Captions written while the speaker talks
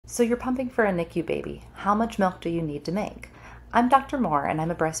So you're pumping for a NICU baby. How much milk do you need to make? I'm Dr. Moore and I'm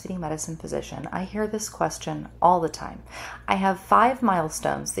a breastfeeding medicine physician. I hear this question all the time. I have 5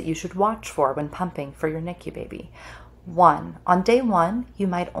 milestones that you should watch for when pumping for your NICU baby. 1. On day 1, you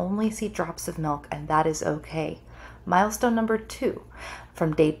might only see drops of milk and that is okay. Milestone number 2.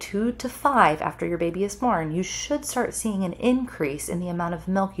 From day 2 to 5 after your baby is born, you should start seeing an increase in the amount of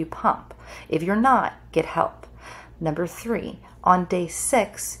milk you pump. If you're not, get help. Number 3. On day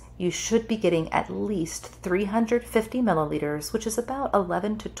 6, you should be getting at least 350 milliliters, which is about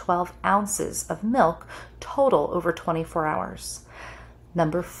 11 to 12 ounces of milk total over 24 hours.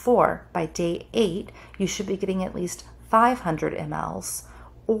 Number 4, by day 8, you should be getting at least 500 mLs,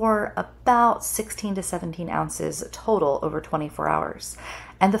 or about 16 to 17 ounces total over 24 hours.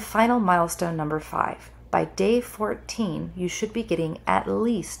 And the final milestone, number 5. By day 14, you should be getting at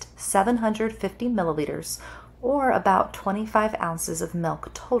least 750 milliliters, or about 25 ounces of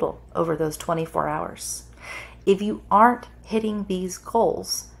milk total over those 24 hours. If you aren't hitting these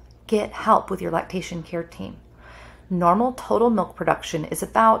goals, get help with your lactation care team. Normal total milk production is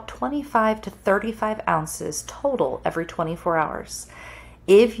about 25 to 35 ounces total every 24 hours.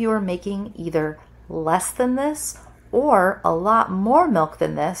 If you're making either less than this or a lot more milk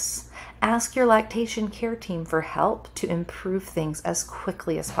than this, ask your lactation care team for help to improve things as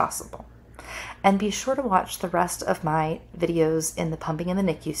quickly as possible. And be sure to watch the rest of my videos in the Pumping in the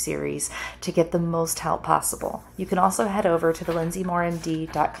NICU series to get the most help possible. You can also head over to the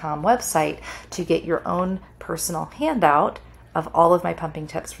lindsaymooremd.com website to get your own personal handout of all of my pumping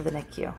tips for the NICU.